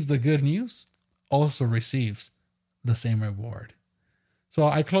receives the good news also receives the same reward. So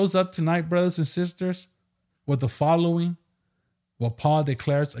I close up tonight, brothers and sisters, with the following, what Paul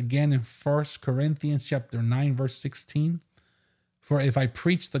declares again in 1 Corinthians chapter 9, verse 16. For if I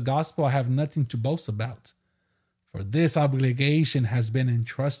preach the gospel, I have nothing to boast about, for this obligation has been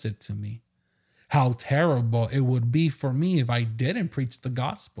entrusted to me. How terrible it would be for me if I didn't preach the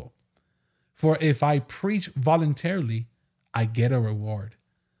gospel. For if I preach voluntarily, I get a reward.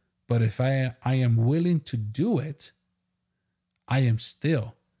 But if I am willing to do it, I am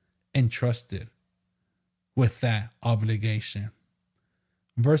still entrusted with that obligation.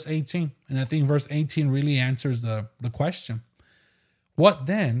 Verse 18, and I think verse 18 really answers the question. What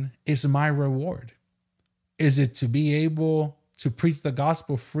then is my reward? Is it to be able to preach the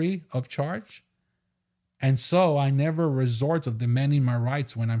gospel free of charge? And so I never resort to demanding my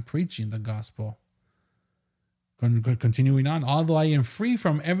rights when I'm preaching the gospel. Continuing on, although I am free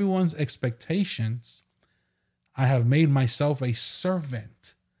from everyone's expectations, I have made myself a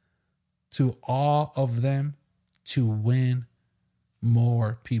servant to all of them to win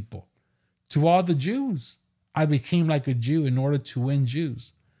more people. To all the Jews, I became like a Jew in order to win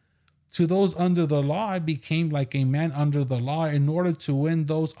Jews. To those under the law, I became like a man under the law in order to win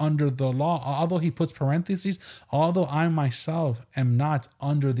those under the law. Although he puts parentheses, although I myself am not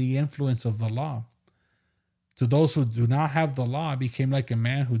under the influence of the law. To those who do not have the law, I became like a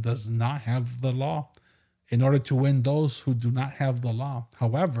man who does not have the law, in order to win those who do not have the law.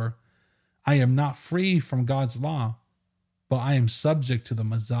 However, I am not free from God's law, but I am subject to the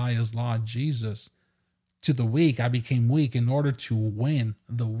Messiah's law, Jesus. To the weak, I became weak in order to win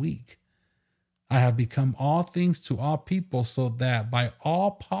the weak. I have become all things to all people, so that by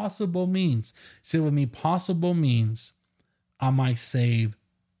all possible means, say with me, possible means, I might save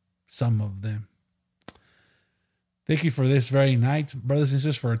some of them. Thank you for this very night, brothers and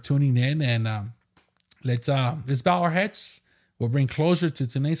sisters, for tuning in. And let's bow our heads. We'll bring closure to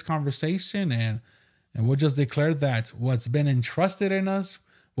today's conversation, and we'll just declare that what's been entrusted in us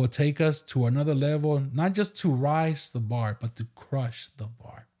will take us to another level, not just to rise the bar, but to crush the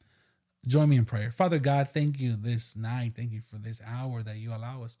bar. Join me in prayer. Father God, thank you this night. Thank you for this hour that you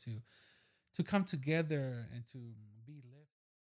allow us to come together and to be led.